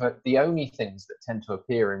only things that tend to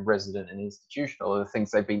appear in resident and institutional are the things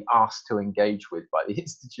they've been asked to engage with by the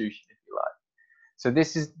institution, if you like. So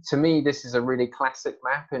this is, to me, this is a really classic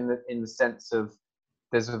map in the sense of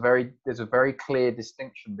there's a very clear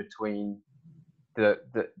distinction between the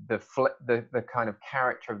kind of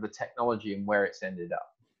character of the technology and where it's ended up.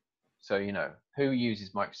 So, who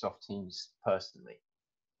uses Microsoft Teams personally?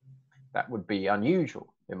 That would be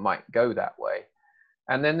unusual. It might go that way.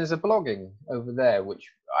 And then there's a blogging over there, which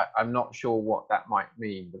I'm not sure what that might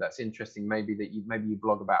mean, but that's interesting. Maybe you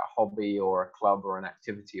blog about a hobby or a club or an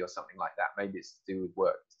activity or something like that. Maybe it's to do with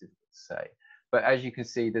work. It's difficult to say. But as you can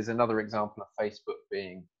see, there's another example of Facebook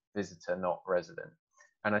being visitor, not resident.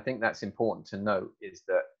 And I think that's important to note is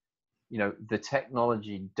that, the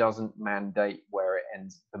technology doesn't mandate where it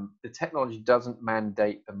ends. The technology doesn't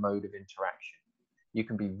mandate the mode of interaction. You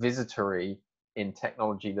can be visitory in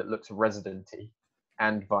technology that looks residenty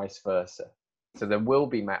and vice versa. So there will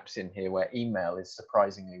be maps in here where email is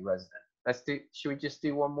surprisingly resident. Should we just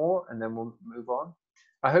do one more and then we'll move on?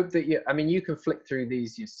 I hope that you can flick through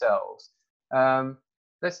these yourselves.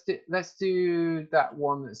 Let's do that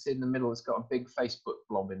one that's in the middle. It's got a big Facebook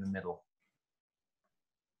blob in the middle.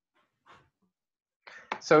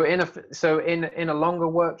 So in a longer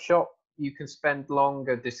workshop, you can spend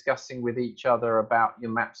longer discussing with each other about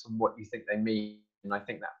your maps and what you think they mean. And I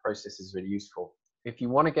think that process is really useful. If you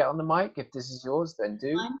want to get on the mic, if this is yours, then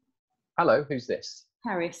do. Hello, who's this?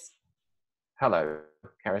 Harris. Hello,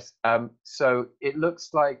 Harris. So it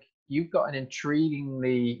looks like you've got an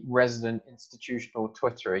intriguingly resident institutional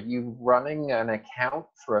Twitter. Are you running an account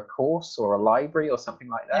for a course or a library or something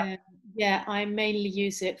like that? Yeah, I mainly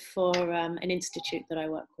use it for an institute that I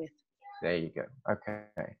work with. There you go. Okay.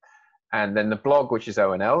 And then the blog, which is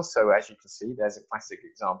ONL. So as you can see, there's a classic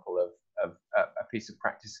example of a piece of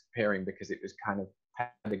practice appearing because it was kind of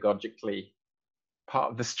pedagogically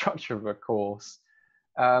part of the structure of a course.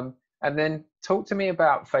 And then talk to me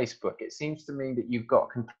about Facebook. It seems to me that you've got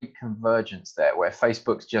complete convergence there where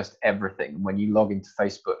Facebook's just everything. When you log into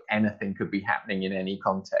Facebook, anything could be happening in any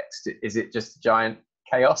context. Is it just giant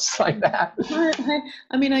chaos like that?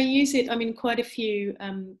 I mean, I use it, quite a few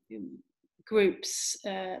groups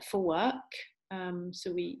for work.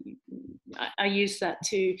 So I use that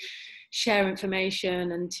to share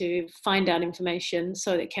information and to find out information,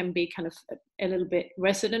 so it can be kind of a little bit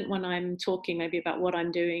resident when I'm talking maybe about what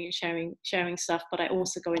I'm doing and sharing stuff. But I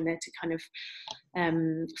also go in there to kind of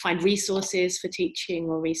find resources for teaching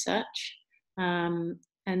or research. And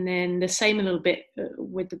then the same a little bit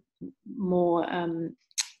with the more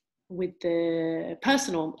with the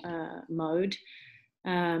personal mode.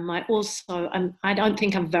 I don't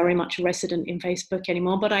think I'm very much resident in Facebook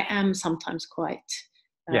anymore, but I am sometimes quite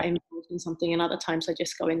involved in something, and other times I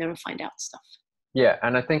just go in there and find out stuff. Yeah,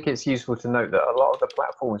 and I think it's useful to note that a lot of the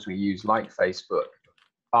platforms we use, like Facebook,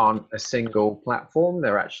 aren't a single platform.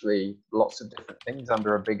 They're actually lots of different things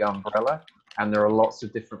under a big umbrella, and there are lots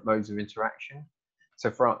of different modes of interaction. So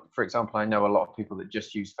for example, I know a lot of people that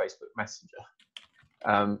just use Facebook Messenger.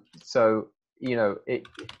 So,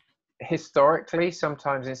 historically,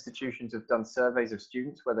 sometimes institutions have done surveys of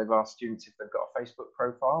students where they've asked students if they've got a Facebook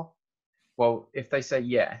profile. Well, if they say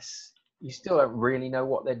yes, you still don't really know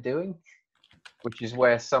what they're doing, which is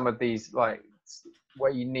where some of these, like,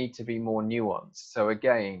 where you need to be more nuanced. So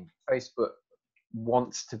again, Facebook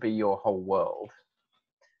wants to be your whole world,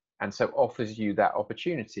 and so offers you that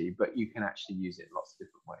opportunity, but you can actually use it in lots of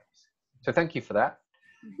different ways. So thank you for that.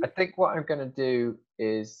 I think what I'm going to do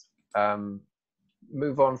is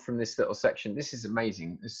move on from this little section. This is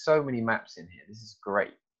amazing. There's so many maps in here. This is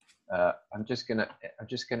great. I'm just gonna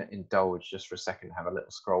indulge just for a second, have a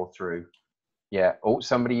little scroll through. Yeah. Oh,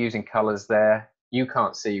 somebody using colors there. You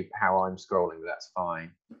can't see how I'm scrolling, but that's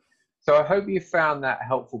fine. So I hope you found that a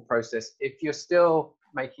helpful process. If you're still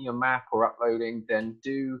making a map or uploading, then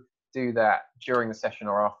do that during the session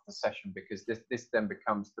or after the session, because this then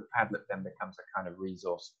becomes, the Padlet then becomes a kind of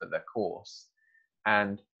resource for the course.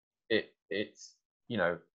 And it's, you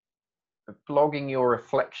know, blogging your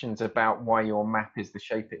reflections about why your map is the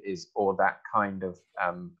shape it is, or that kind of,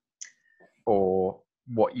 or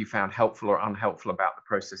what you found helpful or unhelpful about the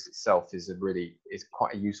process itself is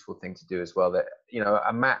quite a useful thing to do as well. That, you know,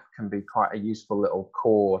 a map can be quite a useful little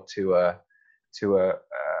core to a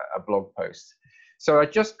blog post. So I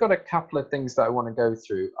just got a couple of things that I want to go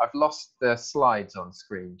through. I've lost the slides on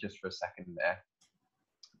screen just for a second there.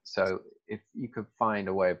 So if you could find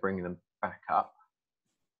a way of bringing them back up.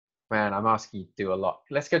 Man, I'm asking you to do a lot.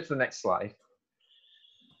 Let's go to the next slide.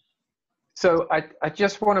 So I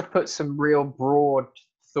just want to put some real broad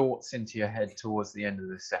thoughts into your head towards the end of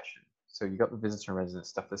the session. So you got the visitor and resident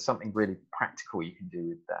stuff. There's something really practical you can do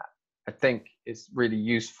with that. I think it's really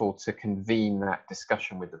useful to convene that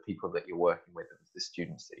discussion with the people that you're working with, the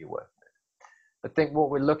students that you're working with. I think what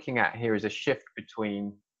we're looking at here is a shift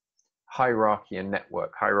between hierarchy and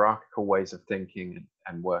network, hierarchical ways of thinking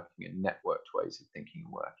and working, and networked ways of thinking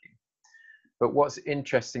and working. But what's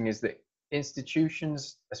interesting is that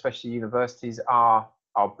institutions, especially universities, are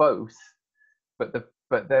both, but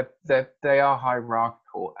they are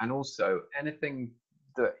hierarchical, and also anything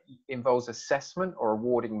that involves assessment or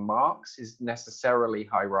awarding marks is necessarily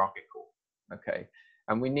hierarchical. Okay,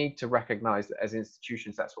 and we need to recognize that as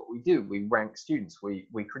institutions, that's what we do. We rank students, we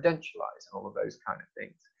credentialize, and all of those kind of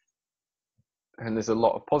things. And there's a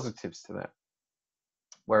lot of positives to that.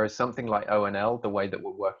 Whereas something like ONL, the way that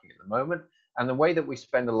we're working at the moment, and the way that we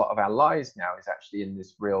spend a lot of our lives now, is actually in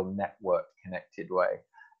this real network connected way.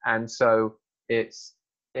 And so it's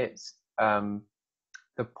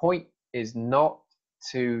the point is not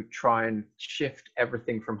to try and shift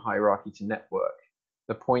everything from hierarchy to network.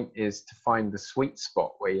 The point is to find the sweet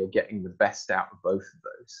spot where you're getting the best out of both of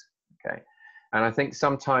those. Okay. And I think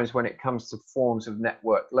sometimes when it comes to forms of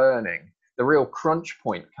network learning, the real crunch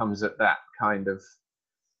point comes at that kind of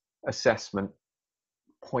assessment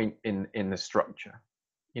point in the structure,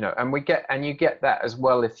 you know. And you get that as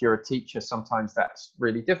well if you're a teacher. Sometimes that's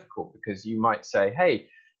really difficult, because you might say, hey,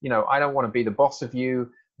 you know, I don't want to be the boss of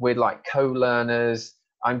you. We're like co-learners.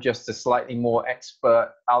 I'm just a slightly more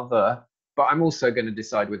expert other, but I'm also going to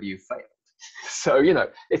decide whether you failed. So, you know,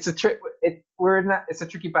 it's a trick. We're in that. It's a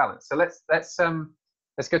tricky balance. So let's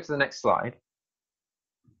go to the next slide.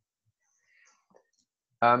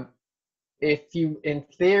 If you, in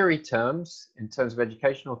theory terms, in terms of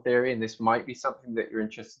educational theory, and this might be something that you're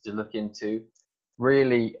interested to look into,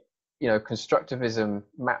 really, you know, constructivism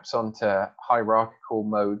maps onto hierarchical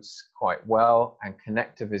modes quite well, and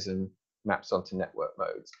connectivism maps onto network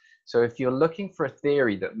modes. So if you're looking for a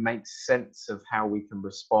theory that makes sense of how we can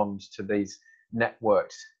respond to these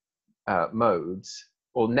networked modes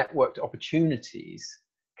or networked opportunities,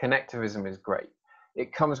 connectivism is great.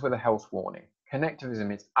 It comes with a health warning.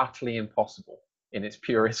 Connectivism is utterly impossible in its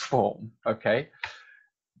purest form, okay?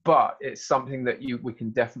 But it's something that we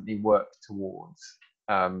can definitely work towards.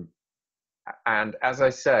 And as I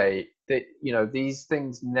say, that, you know, these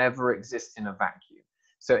things never exist in a vacuum.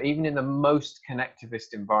 So even in the most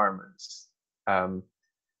connectivist environments,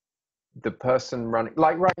 the person running,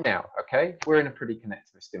 like right now, okay, we're in a pretty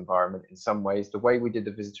connectivist environment in some ways. The way we did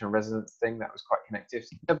the visitor and resident thing, that was quite connective.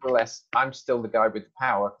 Nevertheless, I'm still the guy with the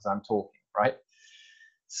power because I'm talking, right?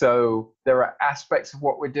 So there are aspects of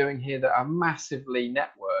what we're doing here that are massively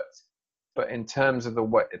networked, but in terms of the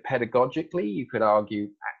way, pedagogically, you could argue,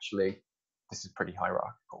 actually, this is pretty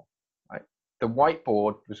hierarchical, right? The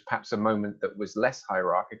whiteboard was perhaps a moment that was less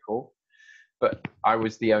hierarchical, but I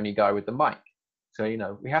was the only guy with the mic. So, you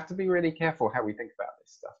know, we have to be really careful how we think about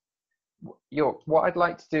this stuff. What I'd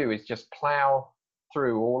like to do is just plow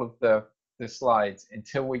through all of the slides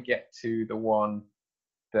until we get to the one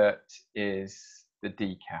that is the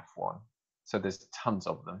decaf one. So there's tons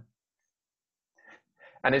of them.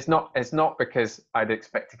 And it's not because I'd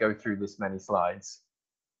expect to go through this many slides.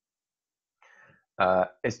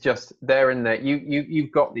 It's just they're in there.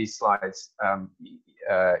 You've got these slides.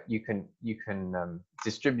 You can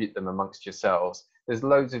distribute them amongst yourselves. There's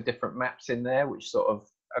loads of different maps in there, which sort of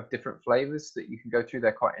have different flavors that you can go through.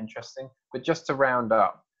 They're quite interesting. But just to round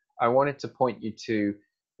up, I wanted to point you to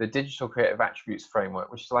the Digital Creative Attributes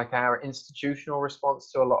Framework, which is like our institutional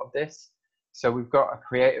response to a lot of this. So we've got a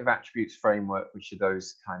creative attributes framework, which are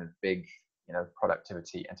those kind of big, you know,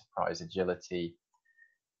 productivity, enterprise, agility.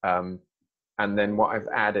 And then what we've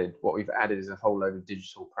added is a whole load of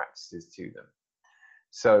digital practices to them.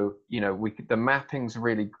 So, you know, the mapping's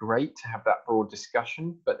really great to have that broad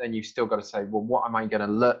discussion, but then you've still got to say, well, what am I going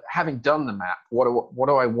to learn? Having done the map, what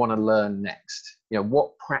do I want to learn next? You know,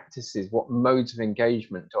 what practices, what modes of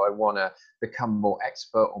engagement do I want to become more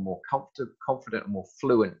expert or more confident or more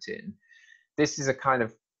fluent in? This is a kind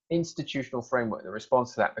of institutional framework that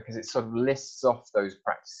responds to that, because it sort of lists off those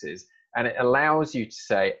practices. And it allows you to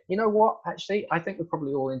say, you know what, actually, I think we're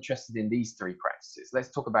probably all interested in these 3 practices.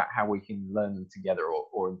 Let's talk about how we can learn them together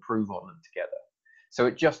or improve on them together. So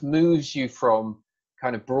it just moves you from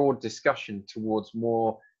kind of broad discussion towards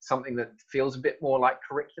more something that feels a bit more like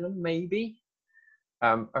curriculum, maybe.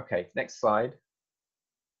 Okay, next slide.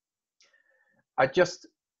 I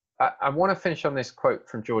want to finish on this quote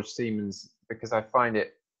from George Siemens, because I find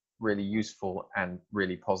it really useful and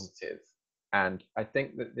really positive. And I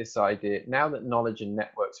think that this idea, now that knowledge and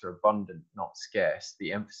networks are abundant, not scarce,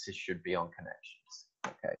 the emphasis should be on connections.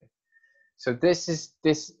 Okay. So this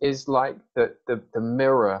is like the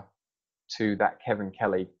mirror to that Kevin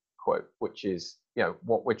Kelly quote, which is, you know,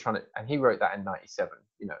 what we're trying to, and he wrote that in '97,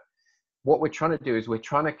 you know, what we're trying to do is we're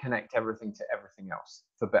trying to connect everything to everything else,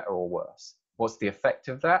 for better or worse. What's the effect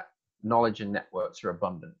of that? Knowledge and networks are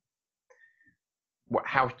abundant.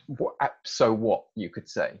 So what, you could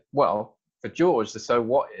say? Well, for George, the so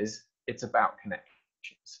what is, it's about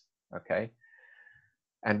connections, okay?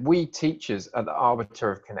 And we teachers are the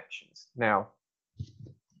arbiter of connections. Now,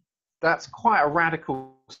 that's quite a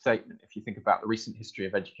radical statement if you think about the recent history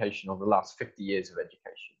of education or the last 50 years of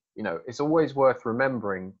education. You know, it's always worth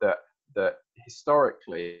remembering that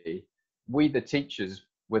historically, we the teachers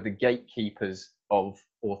were the gatekeepers of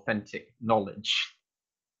authentic knowledge,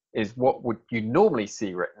 is what would you normally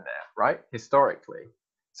see written there, right? Historically.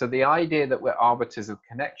 So the idea that we're arbiters of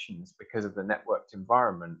connections because of the networked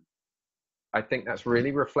environment, I think that's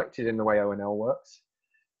really reflected in the way ONL works.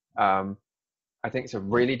 I think it's a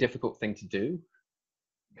really difficult thing to do,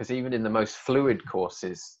 because even in the most fluid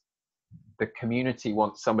courses, the community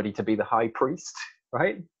wants somebody to be the high priest,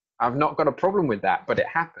 right? I've not got a problem with that, but it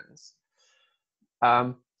happens.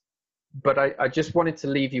 But I just wanted to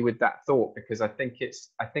leave you with that thought, because I think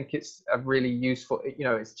it's a really useful, you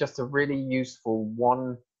know, it's just a really useful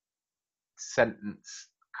one sentence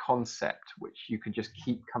concept which you can just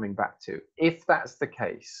keep coming back to. If that's the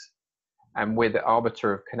case, and we're the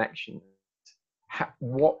arbiter of connection,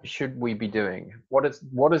 what should we be doing? What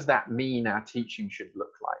does that mean our teaching should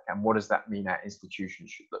look like? And what does that mean our institution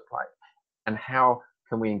should look like? And how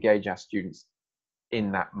can we engage our students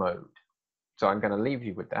in that mode? So I'm going to leave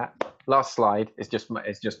you with that. Last slide is just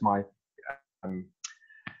my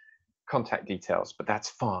contact details, but that's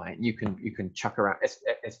fine. You can chuck around.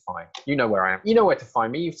 It's fine. You know where I am. You know where to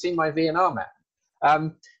find me. You've seen my V&R map.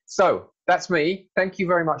 So that's me. Thank you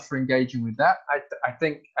very much for engaging with that. I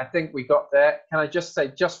think we got there. Can I just say,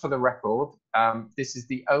 just for the record, this is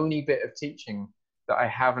the only bit of teaching that I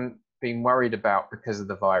haven't been worried about because of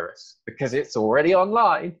the virus, because it's already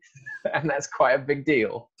online, and that's quite a big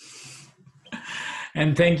deal.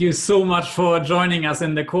 And thank you so much for joining us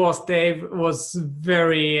in the course, Dave. It was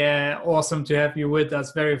very awesome to have you with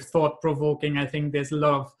us, very thought-provoking. I think there's a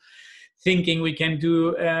lot of thinking we can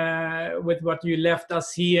do with what you left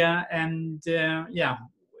us here. And yeah,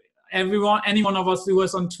 any one of us who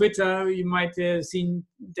was on Twitter, you might have seen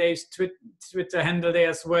Dave's Twitter handle there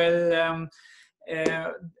as well.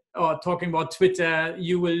 Or talking about Twitter,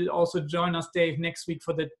 you will also join us, Dave, next week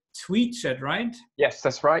for the tweet chat, right? Yes,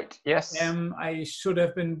 that's right. Yes. I should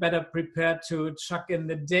have been better prepared to chuck in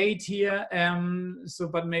the date here.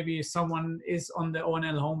 But maybe someone is on the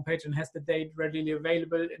ONL homepage and has the date readily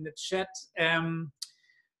available in the chat.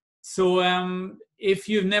 If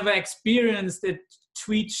you've never experienced a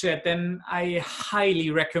tweet chat, then I highly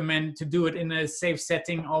recommend to do it in a safe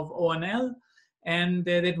setting of ONL. And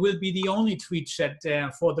that will be the only tweet chat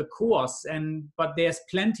for the course. But there's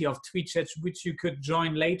plenty of tweet chats which you could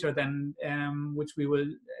join later, which we will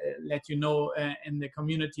let you know in the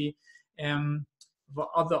community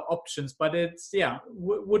other options. But it's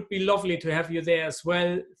would be lovely to have you there as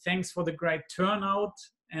well. Thanks for the great turnout,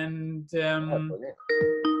 and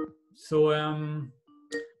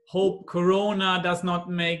hope Corona does not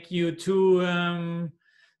make you too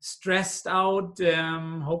stressed out.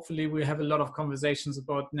 Hopefully we have a lot of conversations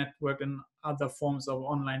about network and other forms of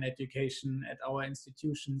online education at our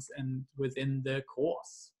institutions and within the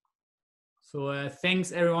course. So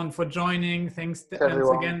thanks everyone for joining. Thanks once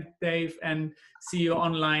again, Dave, and see you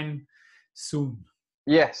online soon.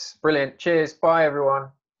 Yes, brilliant. Cheers. Bye, everyone.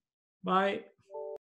 Bye.